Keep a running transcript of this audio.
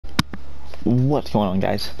What's going on,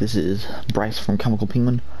 guys? This is Bryce from Chemical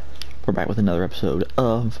Penguin. We're back with another episode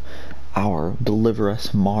of our Deliver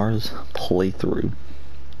Us Mars playthrough.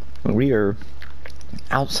 We are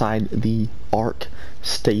outside the ARC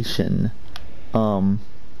station above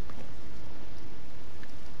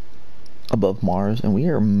Mars, and we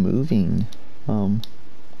are moving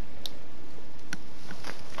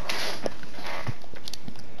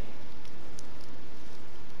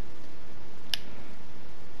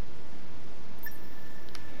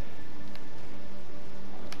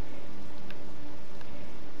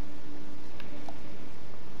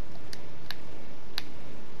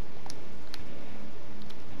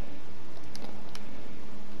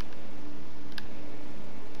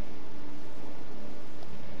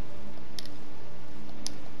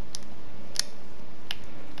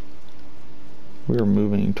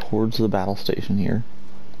towards the battle station here.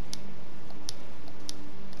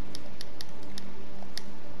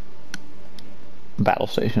 Battle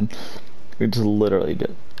station. It's literally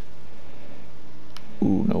just...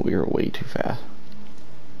 Ooh, no, we are way too fast.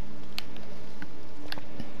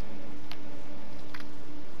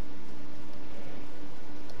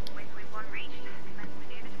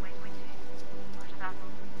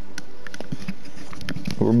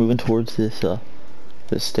 We're moving towards this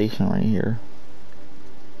this station right here.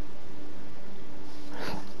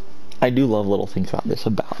 I do love little things about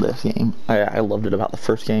this game. I loved it about the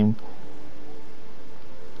first game.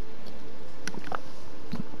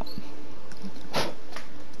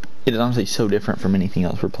 It is honestly so different from anything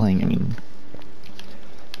else we're playing. I mean,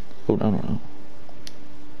 oh no.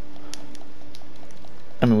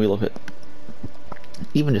 I mean, we look at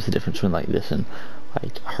even just the difference between like this and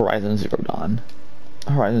like Horizon Zero Dawn.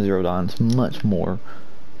 Horizon Zero Dawn is much more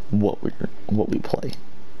what we play.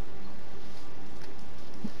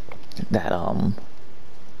 That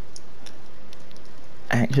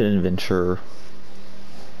action adventure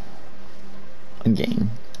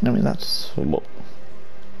game. I mean, that's what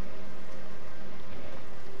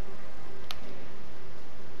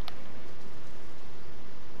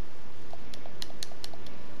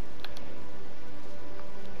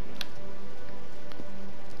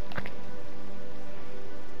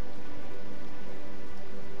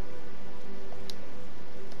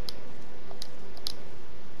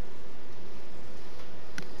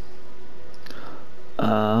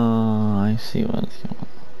I see what's going on.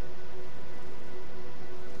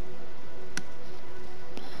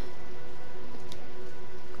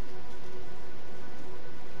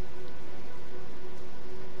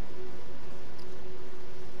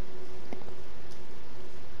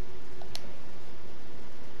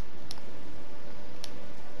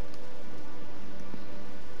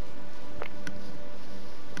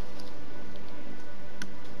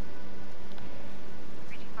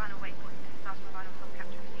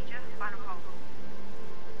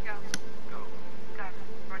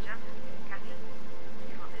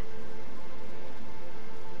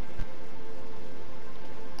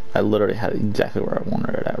 I literally had it exactly where I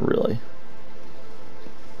wanted it at, really.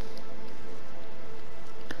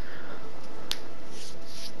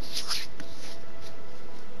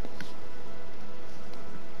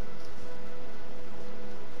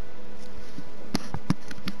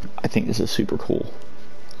 I think this is super cool.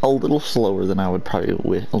 A little slower than I would probably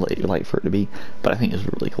like for it to be, but I think it's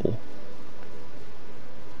really cool.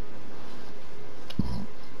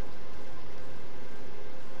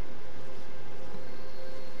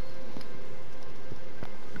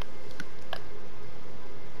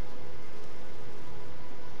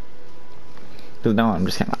 Because now I'm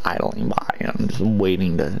just kind of idling by, and I'm just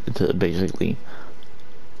waiting to basically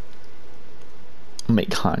make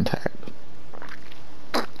contact.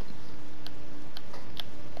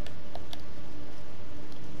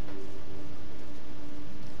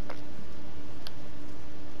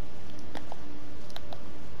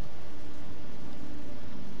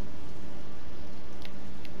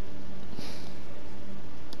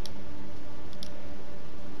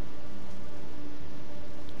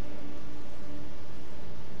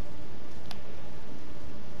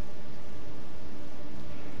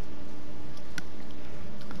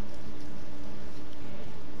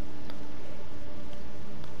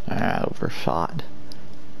 Overshot.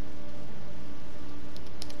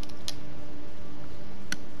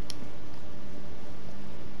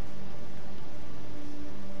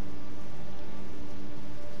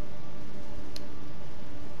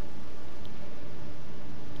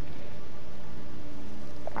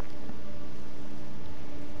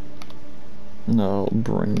 No,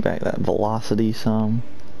 bring back that velocity some.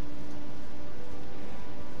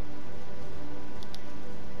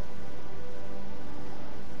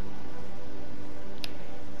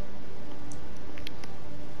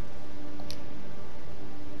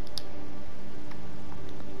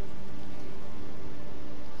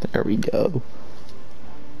 There we go.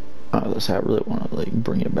 Let's say I really want to like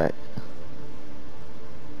bring it back.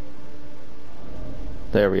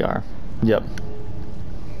 There we are. Yep.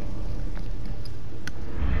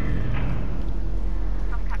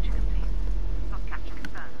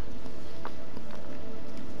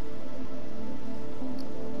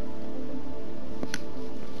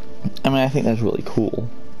 I mean, I think that's really cool.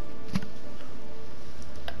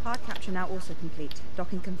 Hard capture now also complete.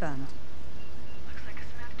 Docking confirmed. Looks like a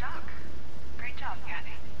smooth dock. Great job,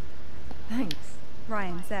 Kathy. Thanks.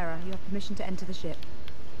 Ryan, Sarah, you have permission to enter the ship.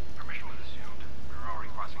 Permission was assumed. We're already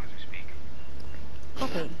crossing as we speak.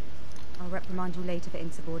 Copy. I'll reprimand you later for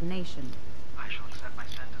insubordination. I shall accept my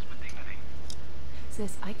sentence with dignity.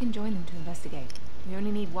 Sis, I can join them to investigate. We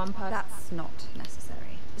only need one person. That's not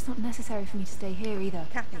necessary. It's not necessary for me to stay here either.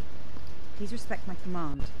 Kathy, please respect my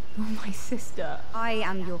command. You're my sister. I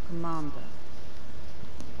am your commander.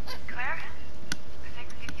 Claire? I think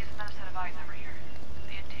we could use another set of eyes over here.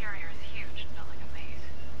 The interior is huge, not like a maze.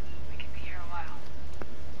 We could be here a while.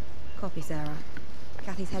 Copy, Sarah.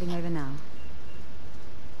 Kathy's heading over now.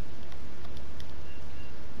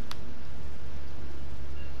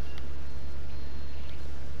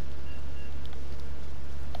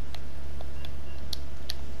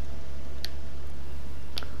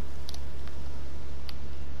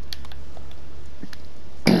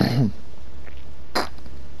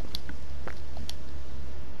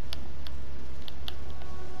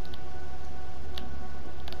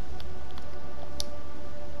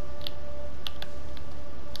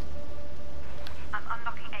 I'm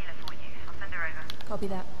unlocking Ayla for you. I'll send her over. Copy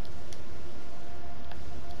that.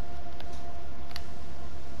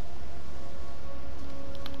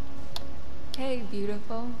 Hey,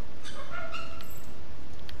 beautiful.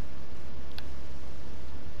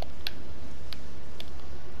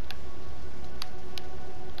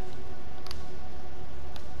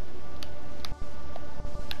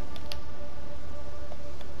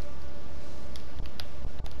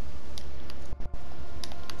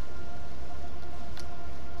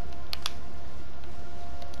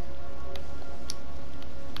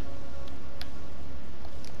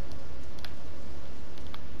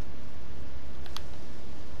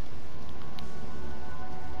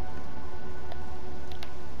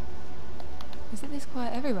 Isn't this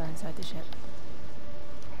quiet everywhere inside the ship?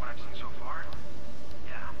 From what I've seen so far,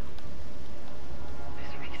 yeah.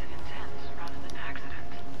 This week's an intense rather than accident.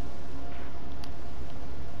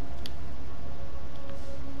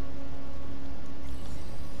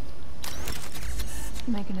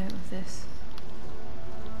 Make a note of this.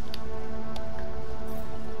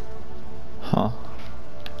 Huh.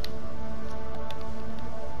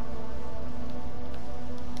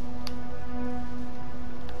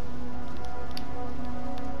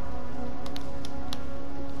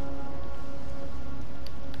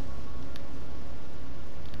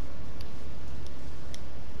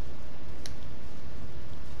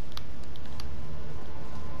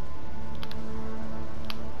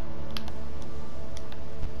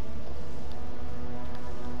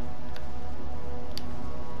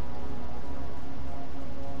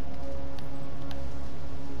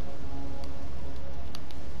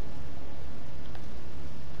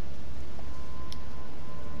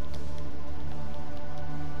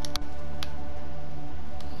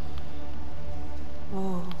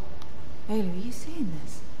 Whoa. Ayla, are you seeing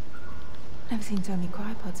this? Never seen so many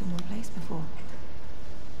cryopods in one place before.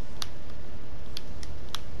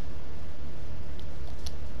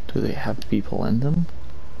 Do they have people in them?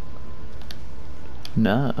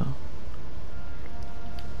 No.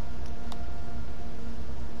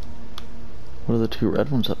 What are the two red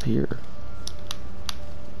ones up here?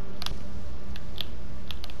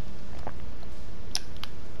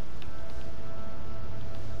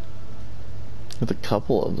 There's a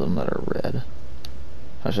couple of them that are red.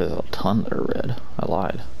 Actually, there's a ton that are red. I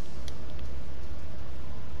lied.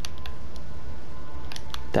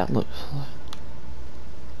 That looks...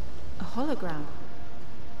 A hologram?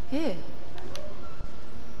 Here?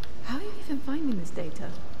 How are you even finding this data?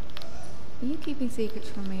 Are you keeping secrets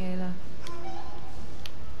from me, Ayla?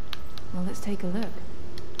 Well, let's take a look.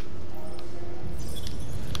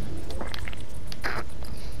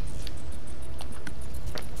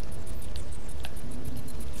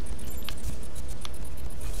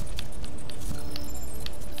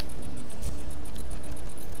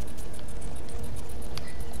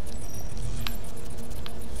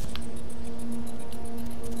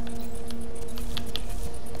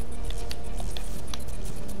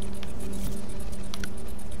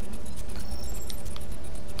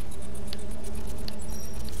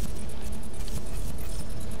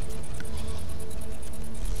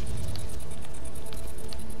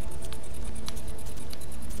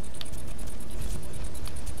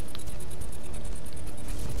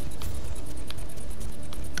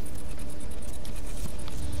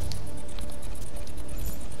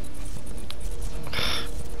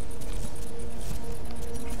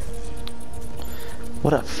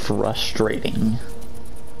 what a frustrating.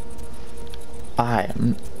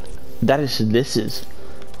 This is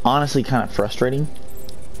honestly kind of frustrating.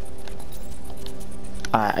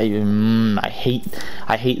 I hate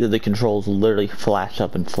that the controls literally flash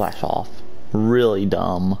up and flash off. Really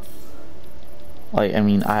dumb. Like, I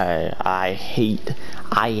mean, I hate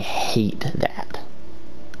that.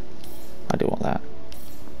 I do want that.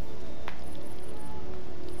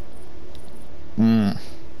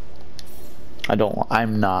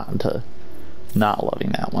 I'm not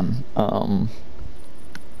loving that one.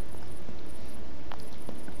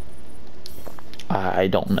 I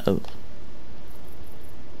don't know.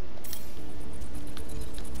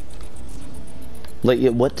 Like,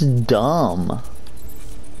 what's dumb?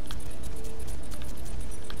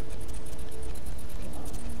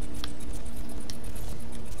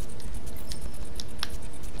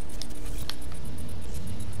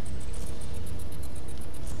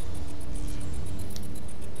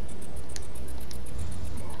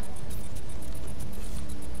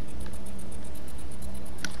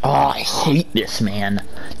 Oh, I hate this, man.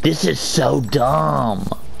 This is so dumb.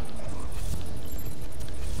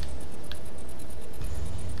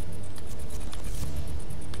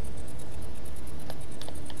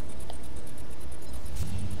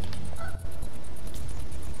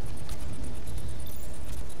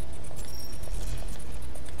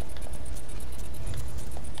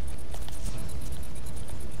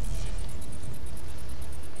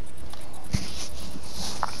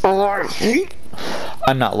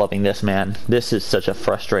 I'm not loving this, man. This is such a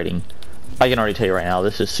frustrating. I can already tell you right now,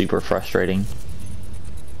 this is super frustrating.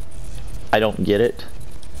 I don't get it.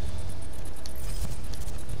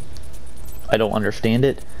 I don't understand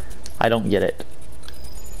it. I don't get it.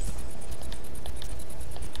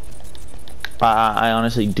 I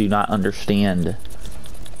honestly do not understand.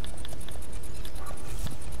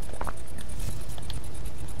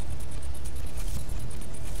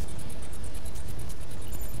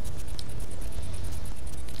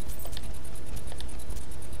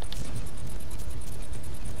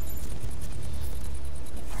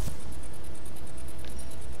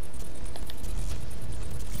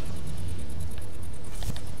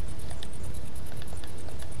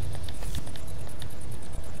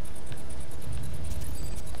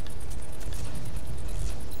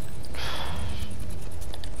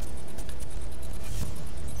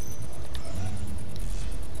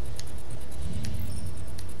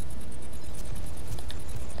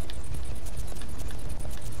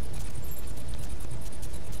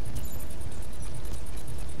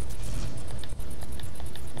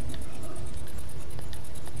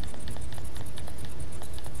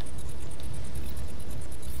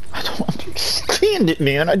 It,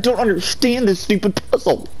 man. I don't understand this stupid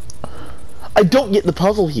puzzle. I don't get the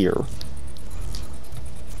puzzle here.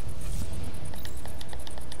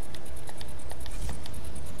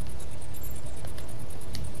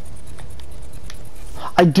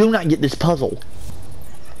 I do not get this puzzle.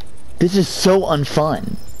 This is so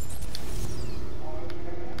unfun.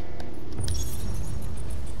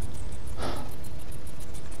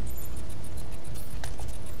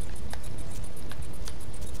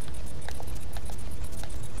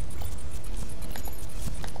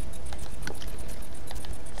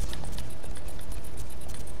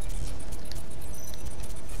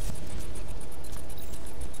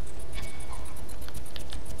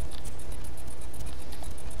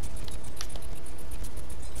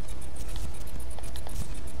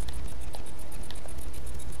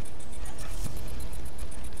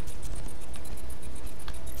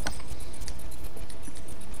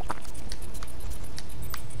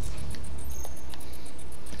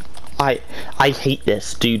 I hate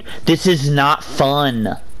this, dude. This is not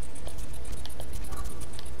fun.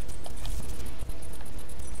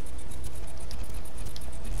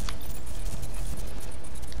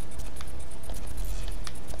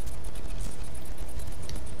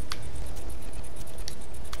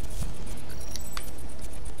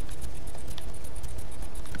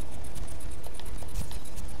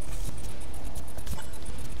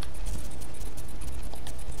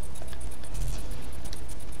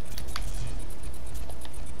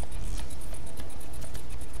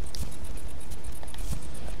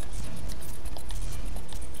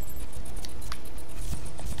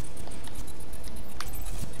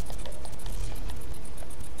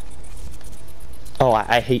 Oh,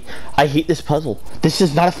 I hate this puzzle. This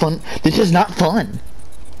is not fun. This is not fun.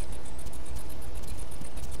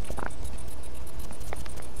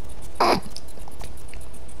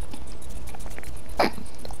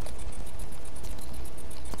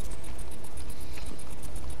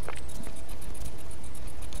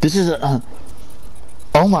 This is a...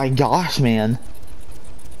 oh my gosh, man.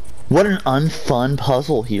 What an unfun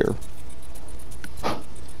puzzle here.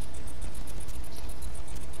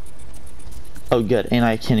 Oh good, and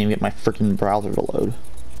I can't even get my freaking browser to load.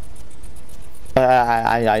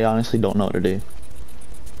 I honestly don't know what to do.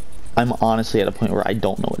 I'm honestly at a point where I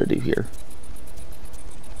don't know what to do here.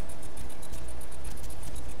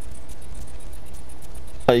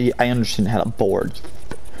 I understand how to board.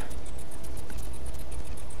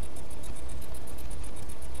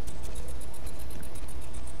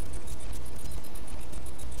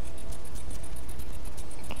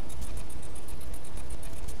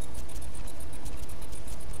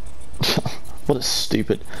 What a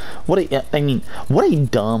stupid, what a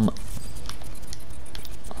dumb.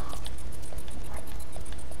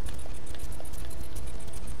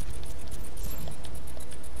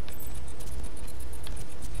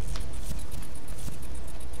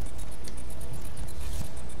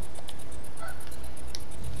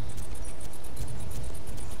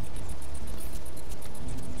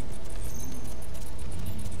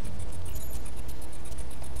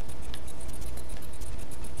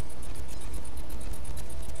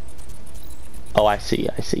 Oh, I see,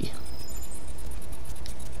 I see.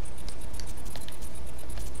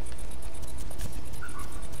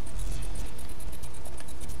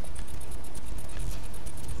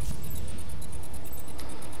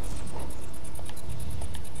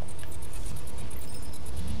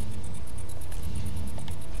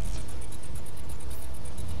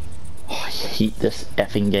 Oh, I hate this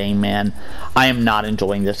effing game, man. I am not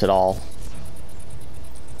enjoying this at all.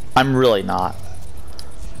 I'm really not.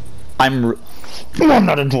 I'm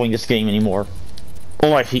not enjoying this game anymore.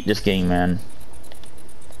 Oh, I hate this game, man.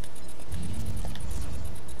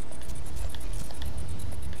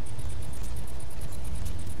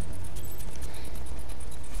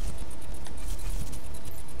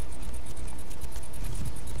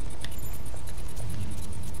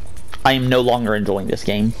 I am no longer enjoying this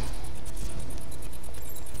game.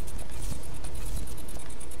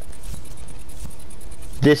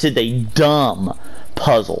 This is a dumb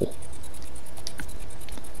puzzle.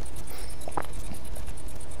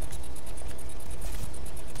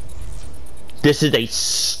 This is a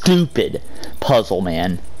stupid puzzle,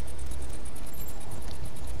 man.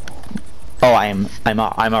 Oh, I'm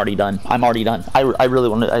already done. I'm already done. I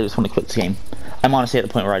just want to quit this game. I'm honestly at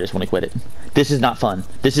the point where I just want to quit it. This is not fun.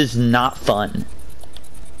 This is not fun.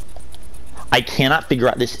 I cannot figure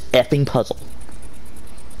out this effing puzzle.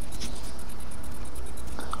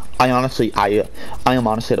 I am honestly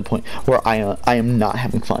at a point where I am not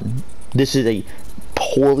having fun. This is a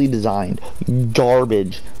poorly designed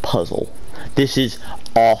garbage puzzle. This is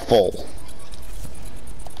awful.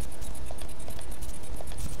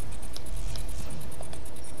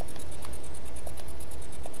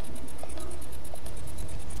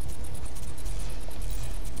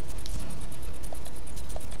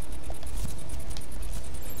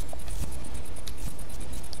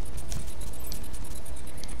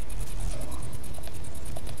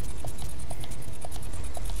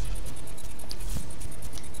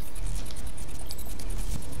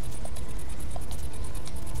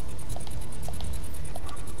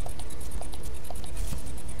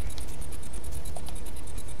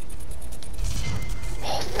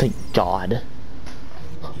 Thank God.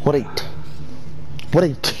 What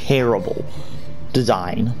a terrible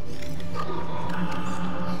design.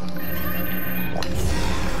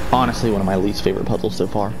 Honestly, one of my least favorite puzzles so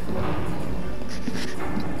far.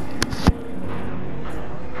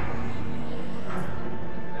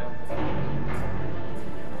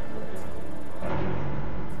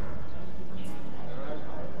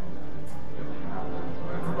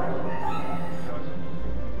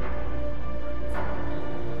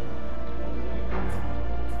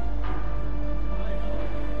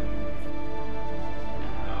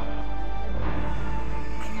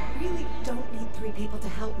 People to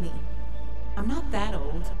help me. I'm not that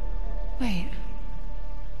old. Wait.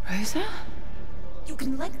 Rosa? You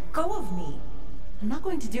can let go of me. I'm not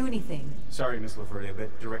going to do anything. Sorry, Miss Laverdia,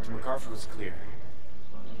 but Director McCarthy was clear.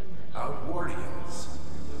 Outwardians,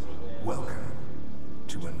 welcome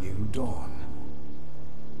to a new dawn.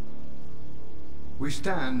 We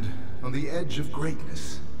stand on the edge of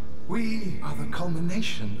greatness. We are the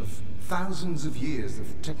culmination of thousands of years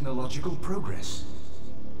of technological progress.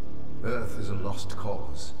 Earth is a lost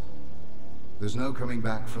cause. There's no coming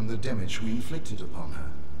back from the damage we inflicted upon her.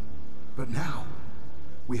 But now,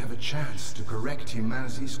 we have a chance to correct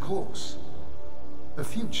humanity's course. A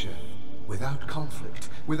future without conflict,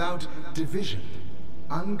 without division,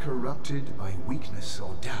 uncorrupted by weakness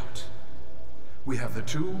or doubt. We have the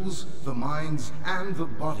tools, the minds, and the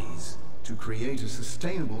bodies to create a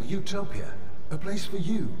sustainable utopia, a place for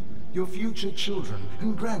you your future children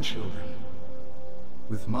and grandchildren.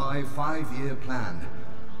 With my 5-year plan,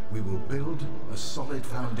 we will build a solid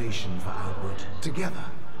foundation for Outward together.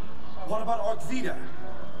 What about Arc Vita?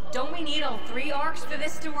 Don't we need all 3 arcs for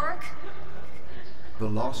this to work? The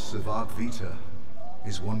loss of Arc Vita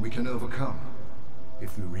is one we can overcome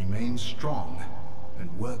if we remain strong and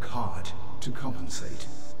work hard to compensate.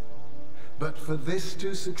 But for this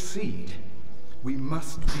to succeed, we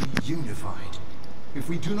must be unified. If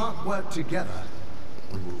we do not work together,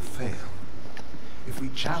 we will fail. If we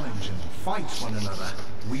challenge and fight one another,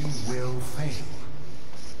 we will fail.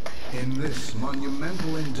 In this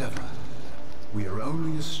monumental endeavor, we are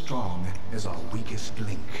only as strong as our weakest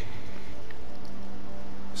link.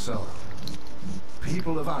 So,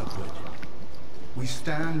 people of Outward, we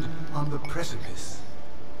stand on the precipice.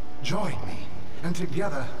 Join me, and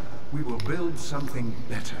together we will build something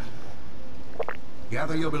better.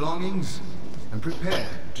 Gather your belongings and prepare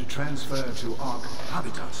to transfer to Ark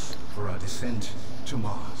Habitas for our descent to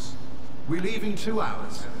Mars. We leave in 2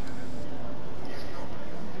 hours.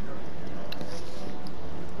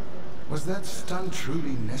 Was that stunt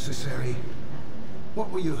truly necessary? What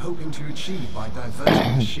were you hoping to achieve by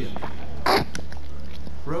diverting the ship?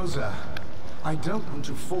 Rosa, I don't want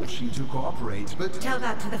to force you to cooperate, but... Tell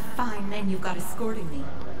that to the fine men you've got escorting me.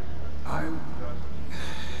 I'm...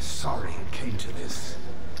 sorry it came to this.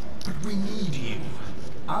 But we need you.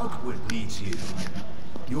 Outward needs you.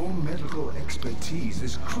 Your medical expertise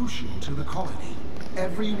is crucial to the colony.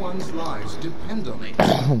 Everyone's lives depend on it.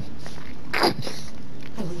 I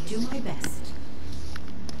will do my best.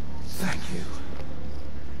 Thank you.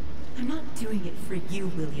 I'm not doing it for you,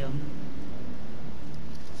 William.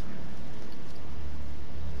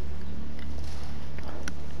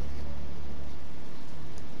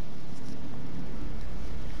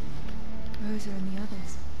 Rosa and the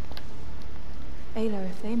others. Ayla,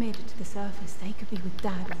 if they made it to the surface, they could be with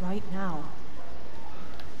Dad right now.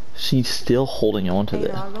 She's still holding on to Ayla,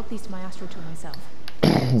 this. I'll log these to my astral tool myself.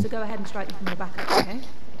 So go ahead and strike them from your backup, okay?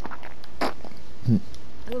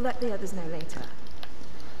 We'll let the others know later.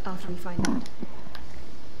 After we find out.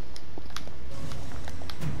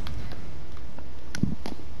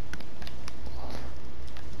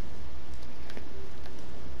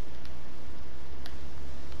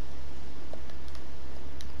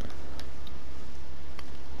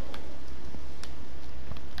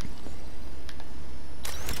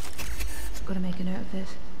 I've got to make a note of this.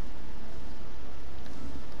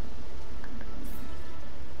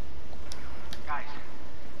 Guys,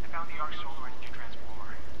 I found the arc solar energy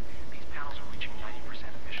transformer. These panels are reaching 90%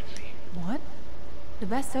 efficiency. What? The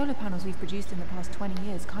best solar panels we've produced in the past 20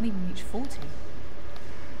 years can't even reach 40.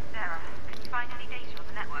 Sarah, can you find any data on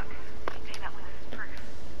the network? Take that with us as proof.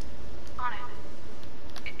 On it.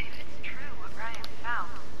 If it's true what Ryan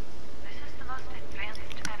found, this is the most advanced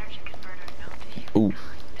energy converter known to Ooh,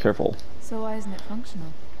 humankind. careful. So why isn't it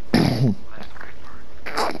functional? That's the great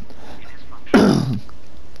part. It is functional. It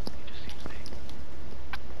just seems they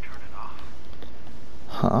turn it off.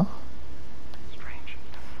 Huh? Strange.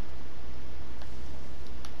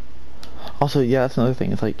 Also, yeah, that's another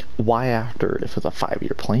thing. It's like, why after if it's a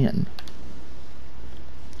 5-year plan?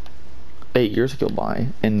 8 years go by,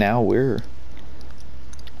 and now we're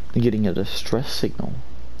getting a distress signal.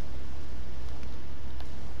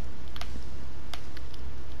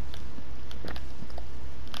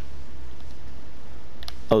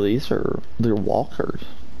 Oh, they're walkers.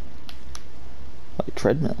 Like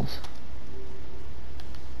treadmills.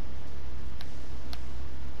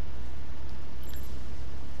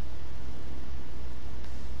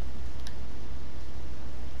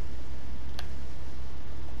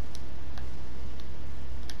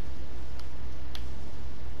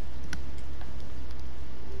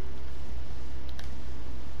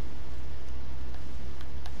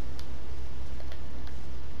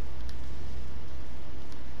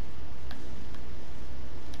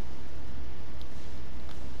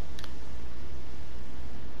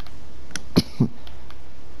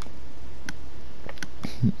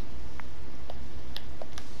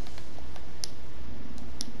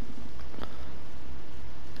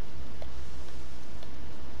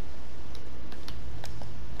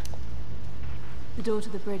 The door to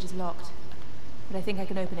the bridge is locked, but I think I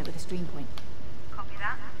can open it with a stream point. Copy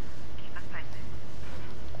that. Keep us posted.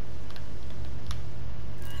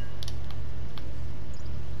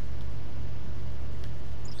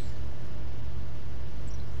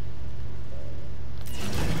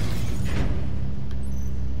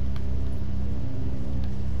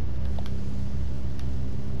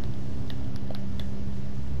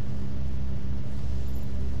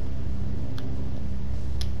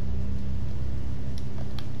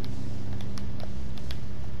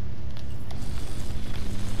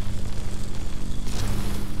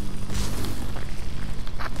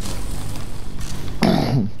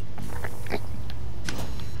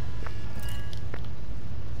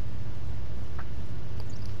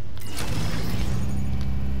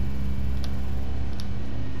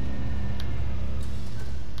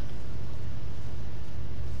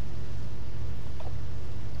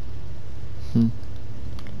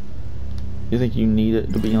 You think you need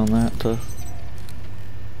it to be on that to...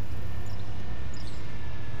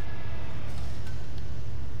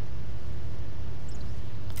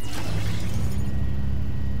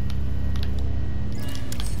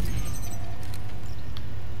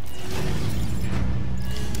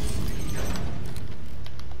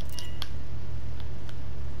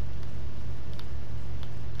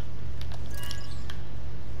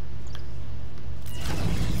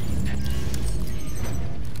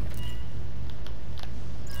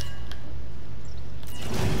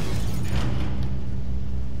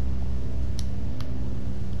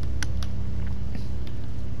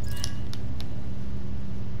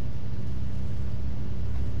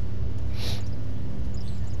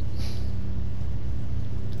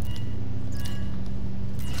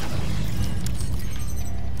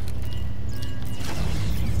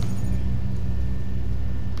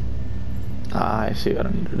 I see what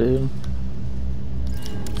I need to do.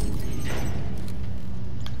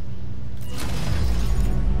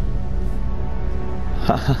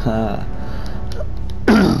 Haha.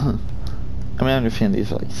 I mean, I understand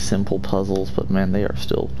these are like simple puzzles, but man, they are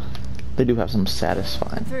still, they do have some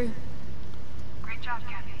satisfying. Through. Great job,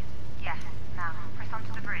 Kathy. Yes, now, press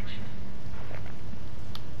onto the bridge.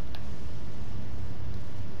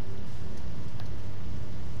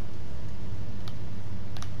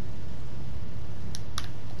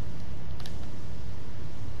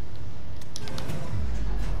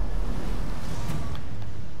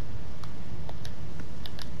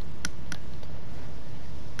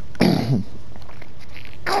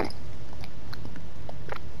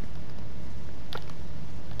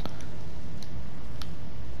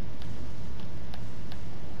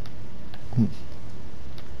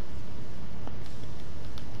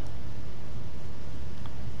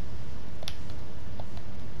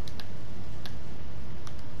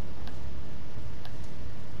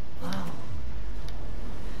 Wow.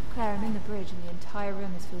 Claire, I'm in the bridge and the entire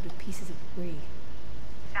room is filled with pieces of debris.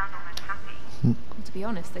 Sound almost happy. Well, to be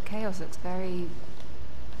honest, the chaos looks very...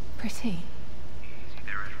 pretty. Easy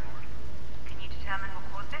there, Edward. Can you determine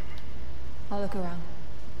what caused it? I'll look around.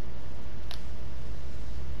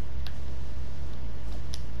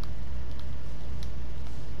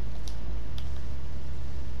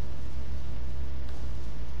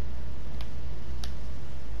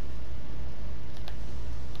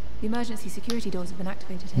 The emergency security doors have been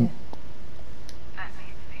activated here. That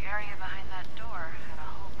means the area behind that door had a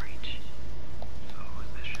hull breach. So was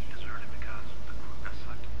this ship deserted because the crew got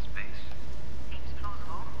sucked into space? Seems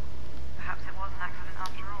plausible. Perhaps it was an accident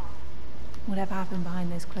after all. Whatever happened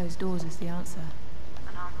behind those closed doors is the answer.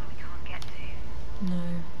 An answer we can't get to.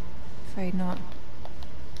 No, afraid not.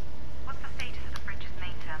 What's the status of the bridge's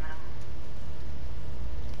main terminal?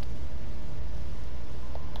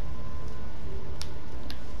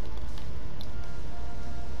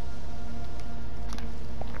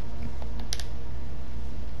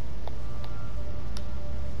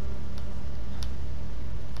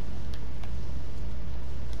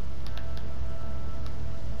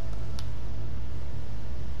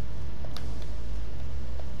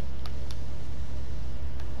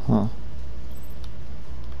 Huh.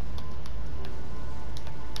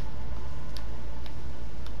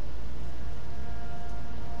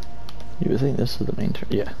 You would think this is the main turn.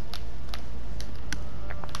 Yeah.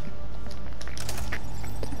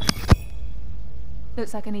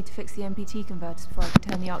 Looks like I need to fix the MPT converters before I can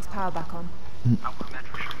turn the Ark's power back on. Output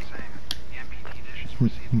metrics are the same. The MPT dish is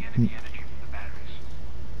receiving enemy energy from the batteries.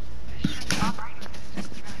 This ship's operating system is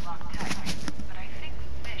really long tech, but I think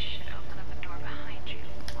this should open up a door behind you,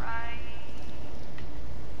 right?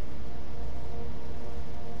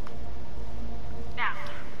 Now,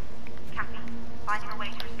 Kathy, finding a way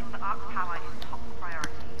to restore the Ark's power is top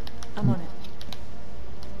priority. I'm on it.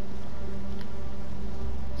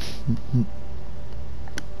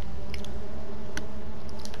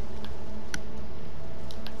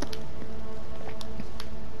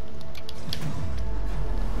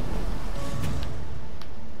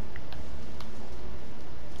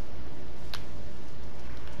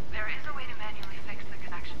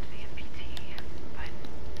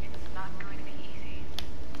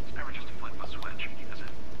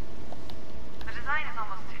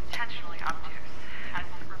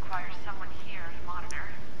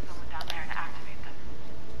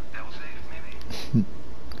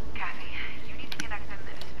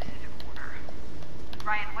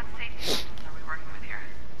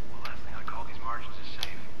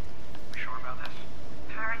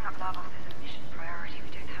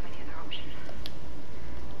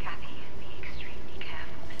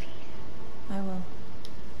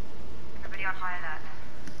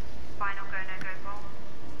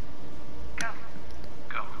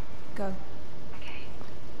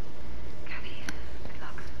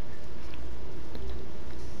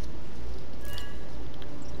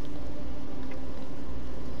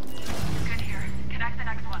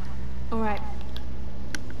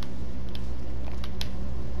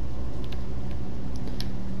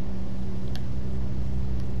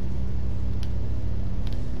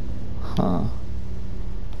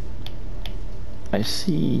 I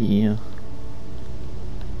see.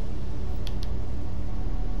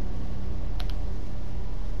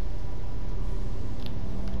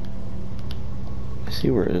 I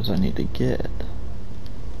see where it is I need to get.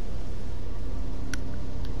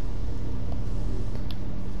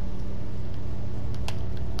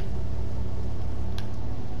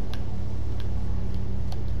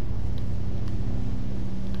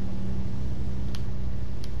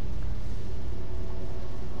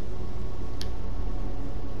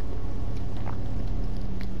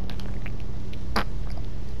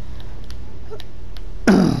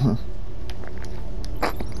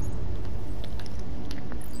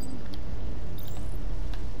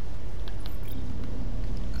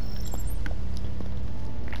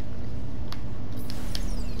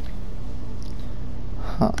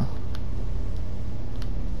 Huh.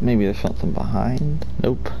 Maybe there's something behind?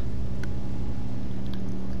 Nope.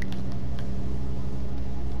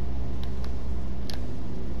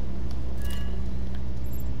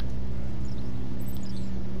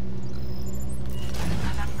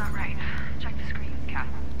 That's not right. Check the screen, Kat.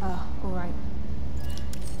 Oh, alright.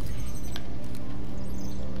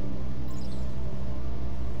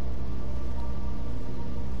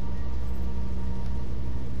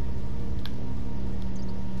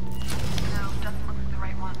 No, doesn't look like the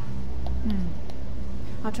right one.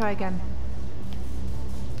 I'll try again.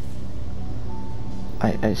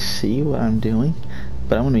 I see what I'm doing,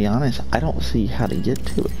 but I'm gonna be honest, I don't see how to get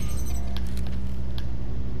to it.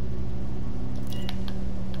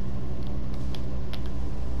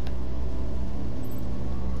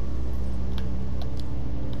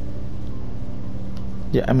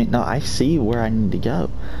 Yeah, I mean, no, I see where I need to go.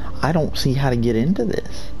 I don't see how to get into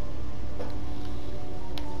this.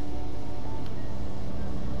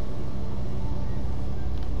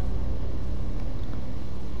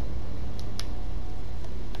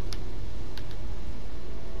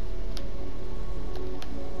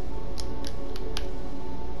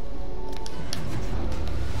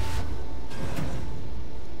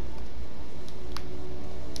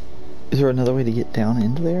 Is there another way to get down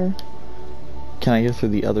into there? Can I go through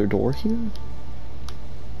the other door here?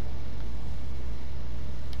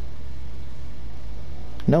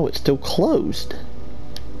 No, it's still closed.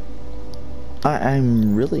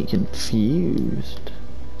 I'm really confused.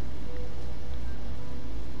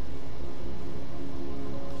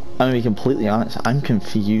 I'm gonna be completely honest, I'm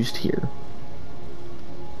confused here.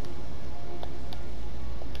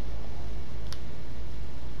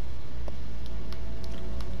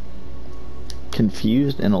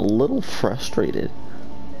 Confused and a little frustrated.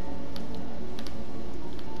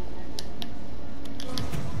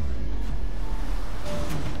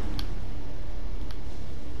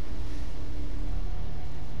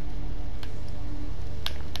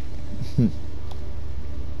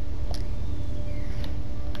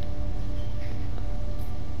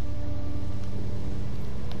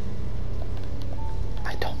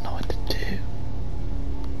 I don't know what to do.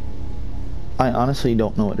 I honestly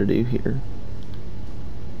don't know what to do here.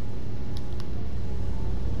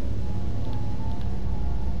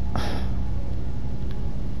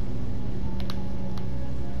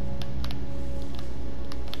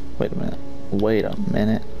 Wait a minute. Wait a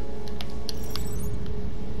minute.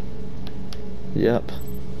 Yep.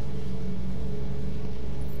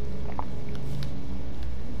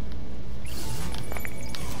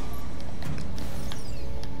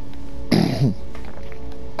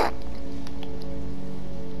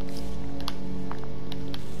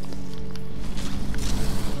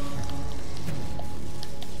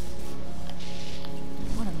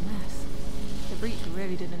 What a mess. The breach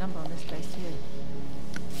really did a number on this place too.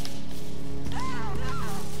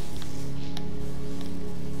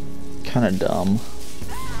 Kinda dumb.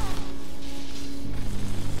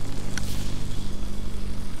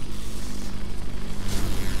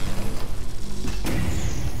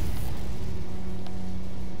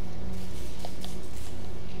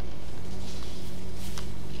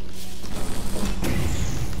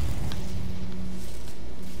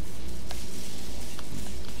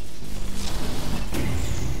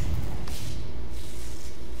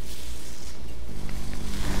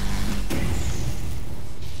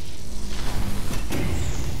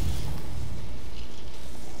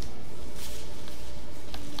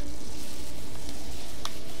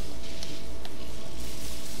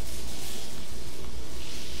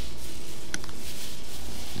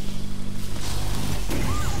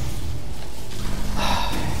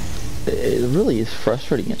 It really is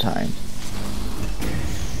frustrating at times.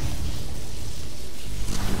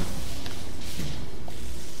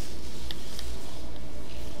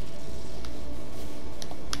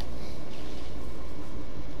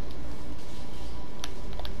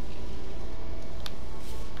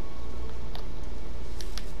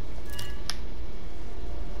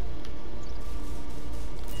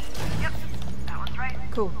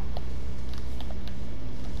 Cool.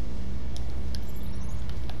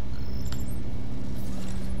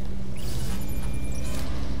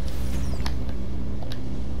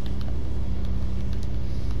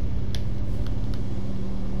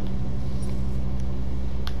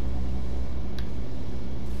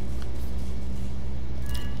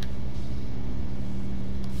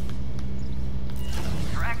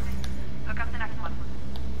 Correct. Hook up the next one.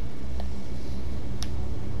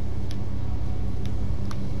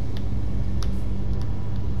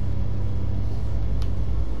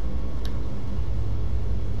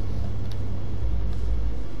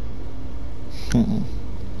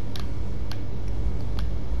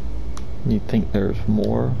 You think there's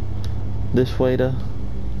more this way to?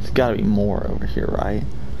 There's gotta be more over here, right?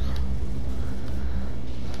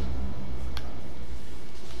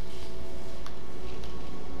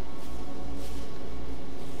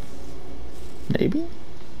 Maybe?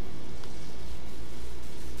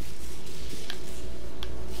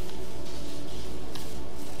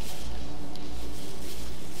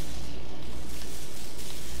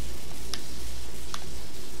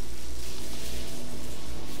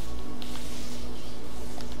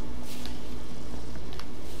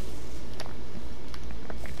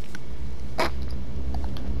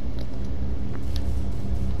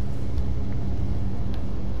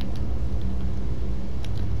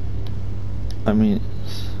 I mean,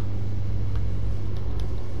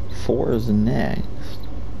 4 is next.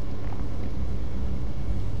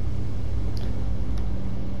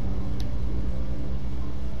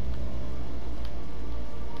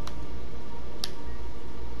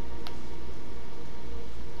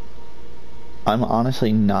 I'm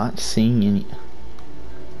honestly not seeing any.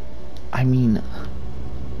 I mean,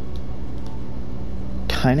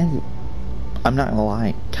 kind of, I'm not gonna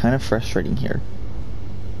lie, kind of frustrating here.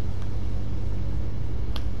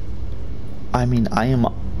 I mean, I am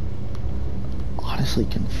honestly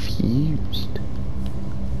confused.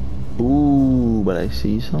 Ooh, but I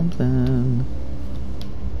see something.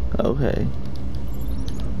 Okay.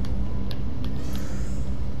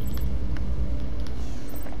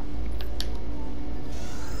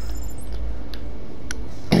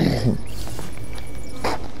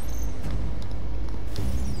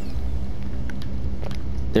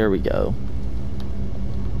 There we go.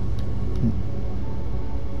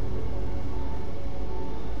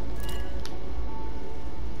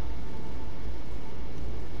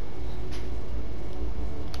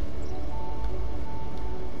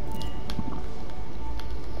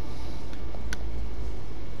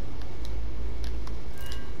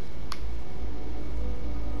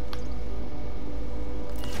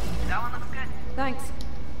 That one looks good. Thanks.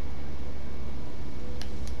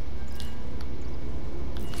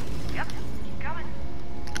 Yep, keep going.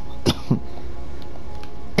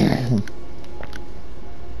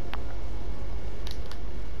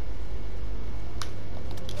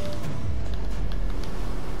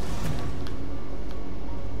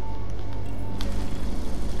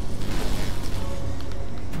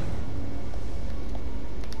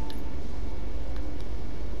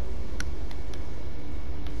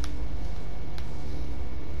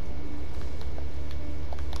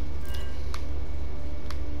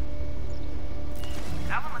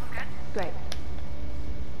 That one looks good. Great.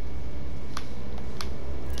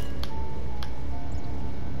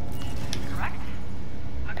 Correct.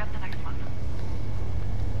 Hook up the next one.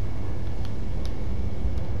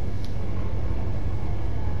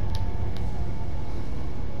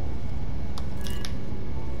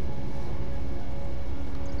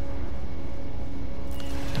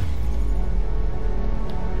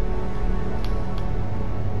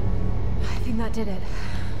 I think that did it.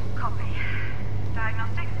 Copy.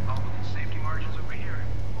 Diagnostic? All within safety margins over here.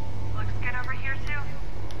 Looks good over here too.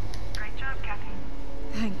 Great job, Kathy.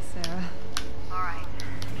 Thanks, Sarah. Alright.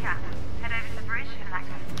 Cap, head over to the bridge and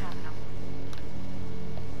access the terminal.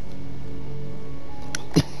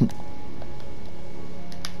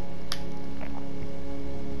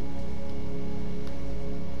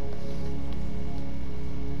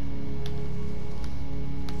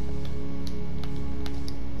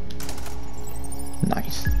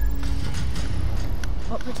 Nice.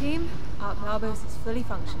 Opera team, Ark Labos is fully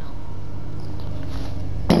functional.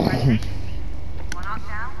 Ready? One arc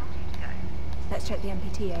down, two to go. Let's check the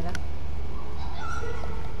MPT, Ayla.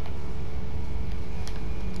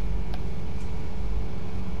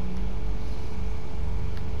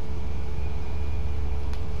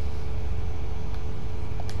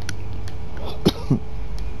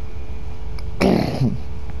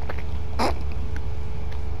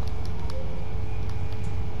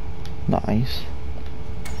 Nice.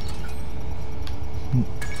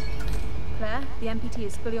 Claire? there. The MPT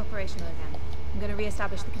is fully operational again. I'm going to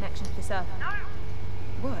re-establish the connection to the server. No!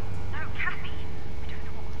 What? No, Kathy! I don't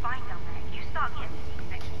know what we'll find down there. You start the MPT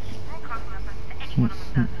connection. Keep broadcasting our phones to anyone on the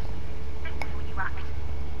server. Think before you act.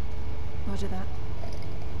 Roger that.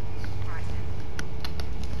 Right.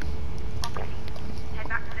 Okay. Head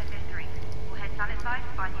back to Zephyr 3. We'll head planet side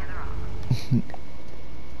to find the other arm.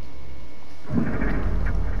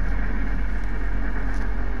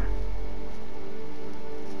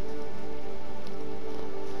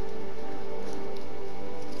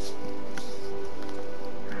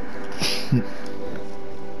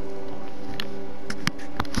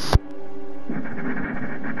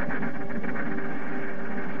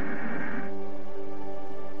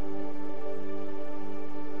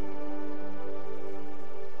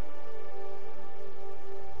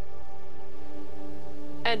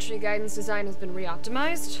 Entry guidance design has been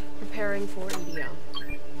re-optimized. Preparing for EDO.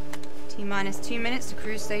 T-minus 2 minutes to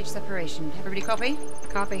cruise stage separation. Everybody copy?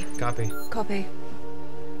 Copy. Copy. Copy.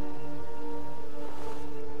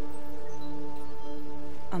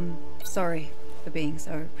 I'm sorry for being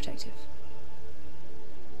so protective.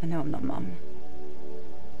 I know I'm not Mum.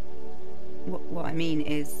 What I mean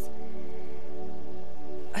is,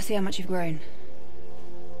 I see how much you've grown.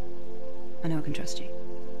 I know I can trust you.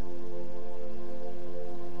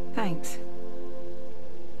 Thanks.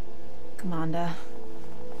 Commander.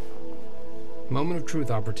 Moment of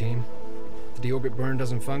truth, Opera Team. If the deorbit burn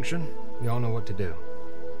doesn't function, we all know what to do.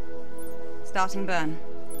 Starting burn.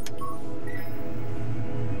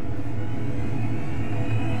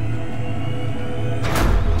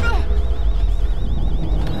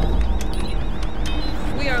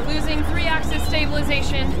 We are losing 3-axis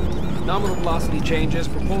stabilization. Nominal velocity changes,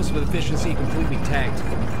 propulsive efficiency completely tanked.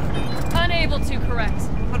 Unable to correct.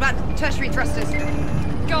 What about tertiary thrusters?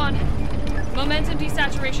 Gone. Momentum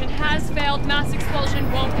desaturation has failed. Mass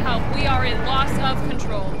expulsion won't help. We are in loss of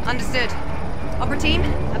control. Understood. Opera team,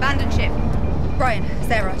 abandon ship. Brian,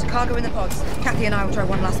 Sarah, to cargo in the pods. Kathy and I will try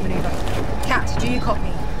one last maneuver. Kat, do you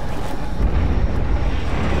copy?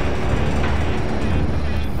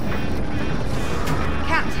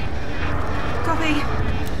 Kat, copy.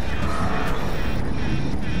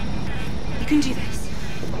 You can do this.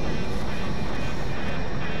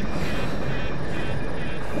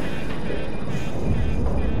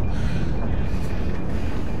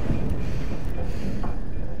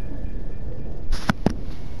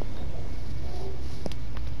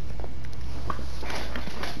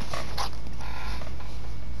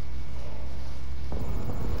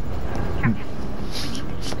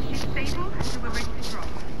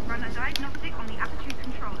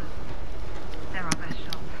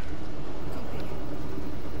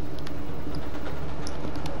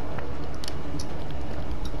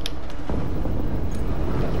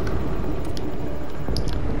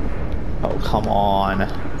 Come on.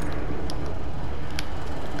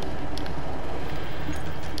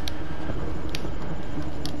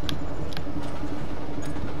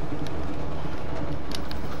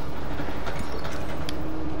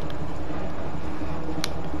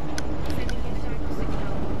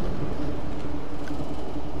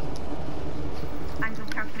 Angles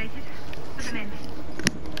calculated. Put them in.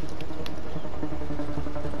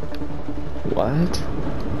 What?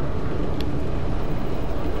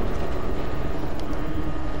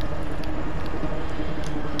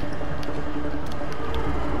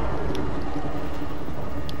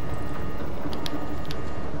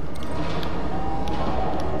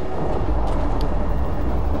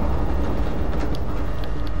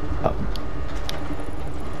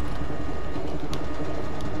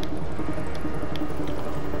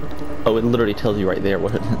 Oh, it literally tells you right there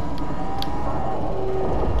what it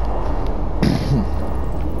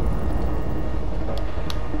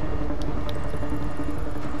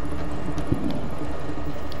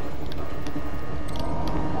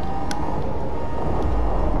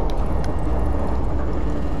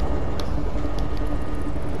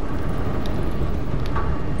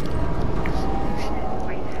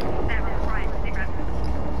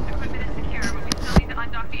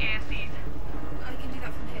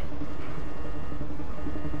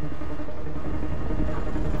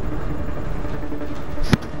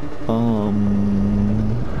oh,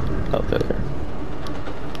 there.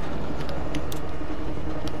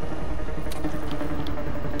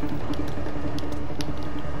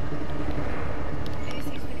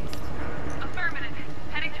 Affirmative.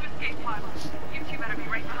 Heading to escape pod. You two better be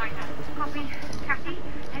right behind us. Copy. Kathy,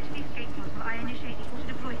 head to the escape pod while I initiate the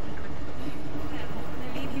auto-deploy sequence.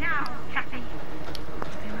 Leave now, Kathy.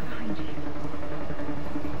 They were behind you.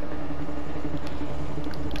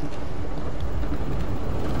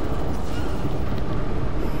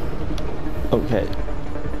 Okay.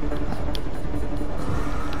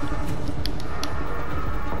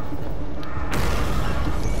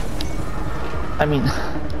 I mean...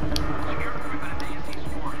 Secure equipment at the ASC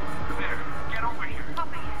sport. There, get over here.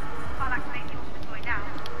 Copy. I'll activate the auto-deploy now.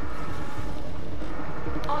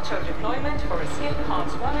 Auto deployment for escape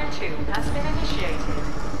pods 1 and 2 has been initiated.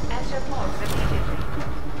 Enter pods immediately.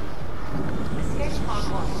 Escape pod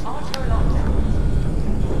 1 auto lockdown.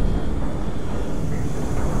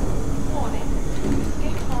 Warning.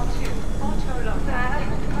 Escape pod 2 auto lockdown.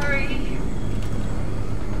 Hurry.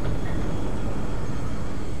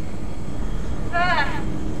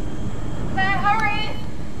 There, hurry!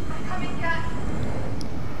 I'm coming, Jack.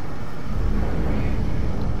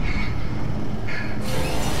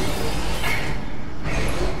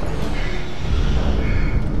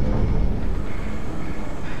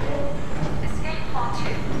 Escape pod 2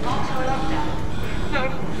 auto lockdown. No.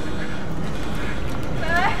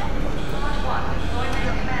 There. Pod 1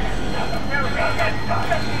 deployment commencing.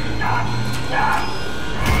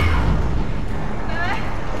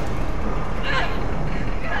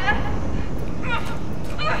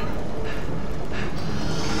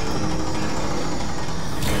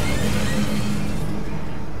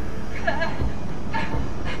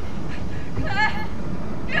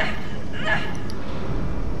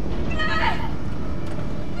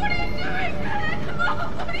 What are you doing, Claire? Come on,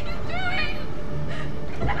 what are you doing?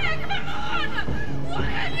 Claire, come on! What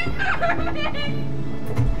are you doing?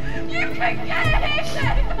 You can get it,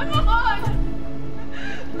 Claire, come on!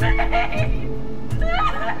 Please!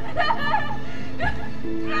 Claire!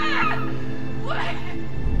 Wait!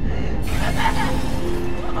 Claire!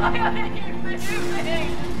 Why are you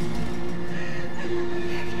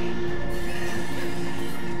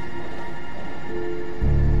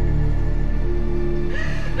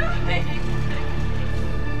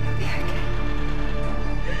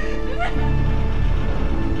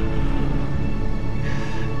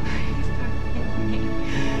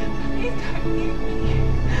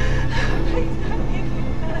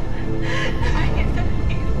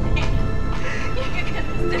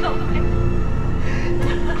moving?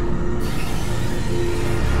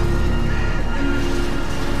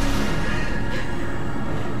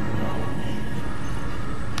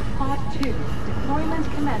 Pod 2 deployment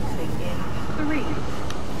commencing in 3,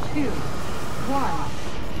 2, 1.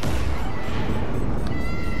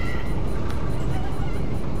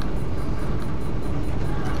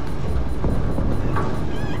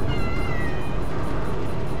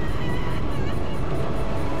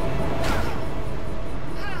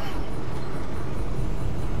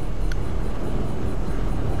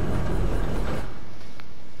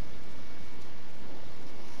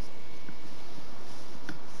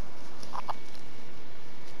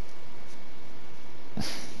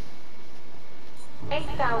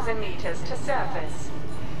 Meters to surface.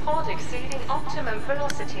 Pod exceeding optimum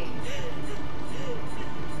velocity.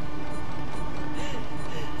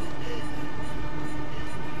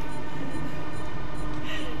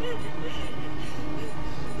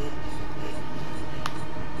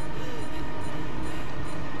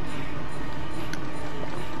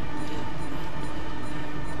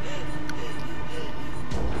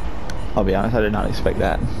 I'll be honest, I did not expect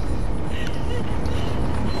that.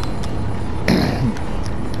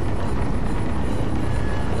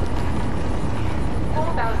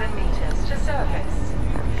 4,000 meters to surface.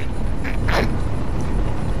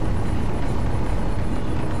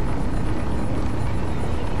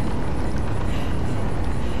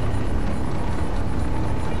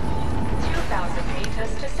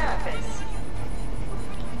 To surface.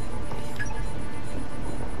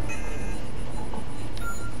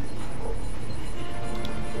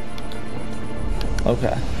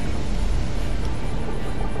 Okay.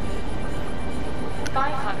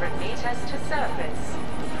 500 meters to surface.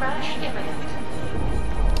 Crash imminent.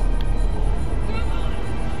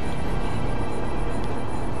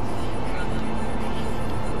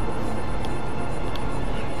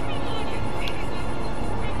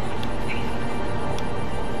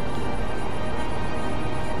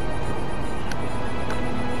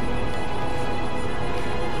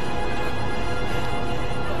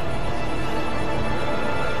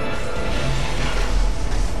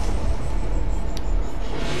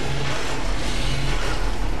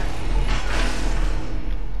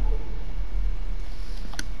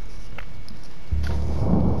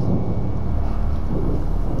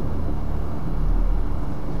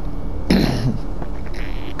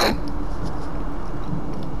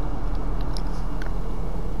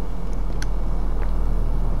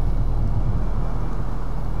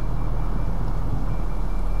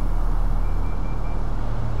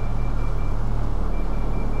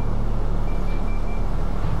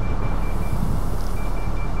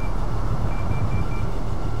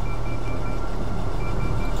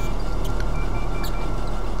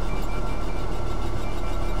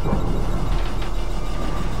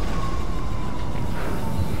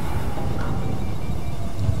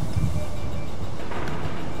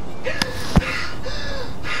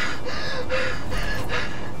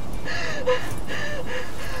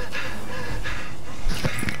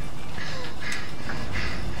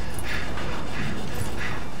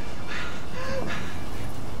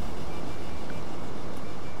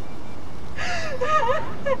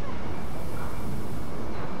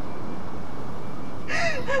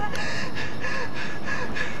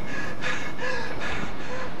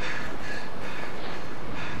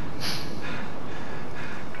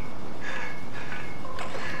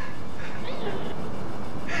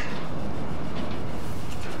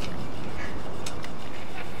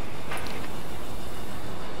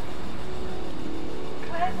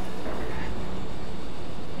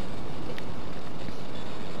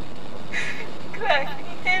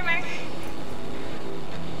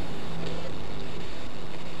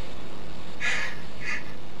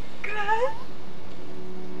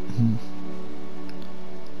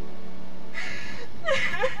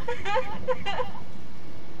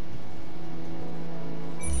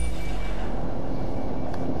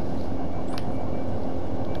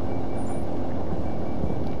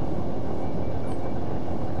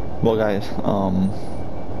 Well, guys,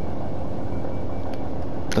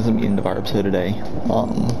 that's gonna be the end of our episode today.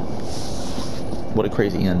 What a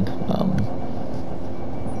crazy end.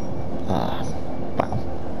 Wow.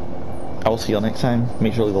 I will see y'all next time.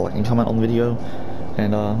 Make sure to leave a like and comment on the video,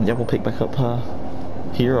 and yeah, we'll pick back up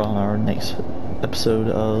here on our next episode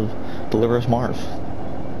of Deliver Us Mars.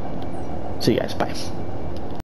 See you guys. Bye.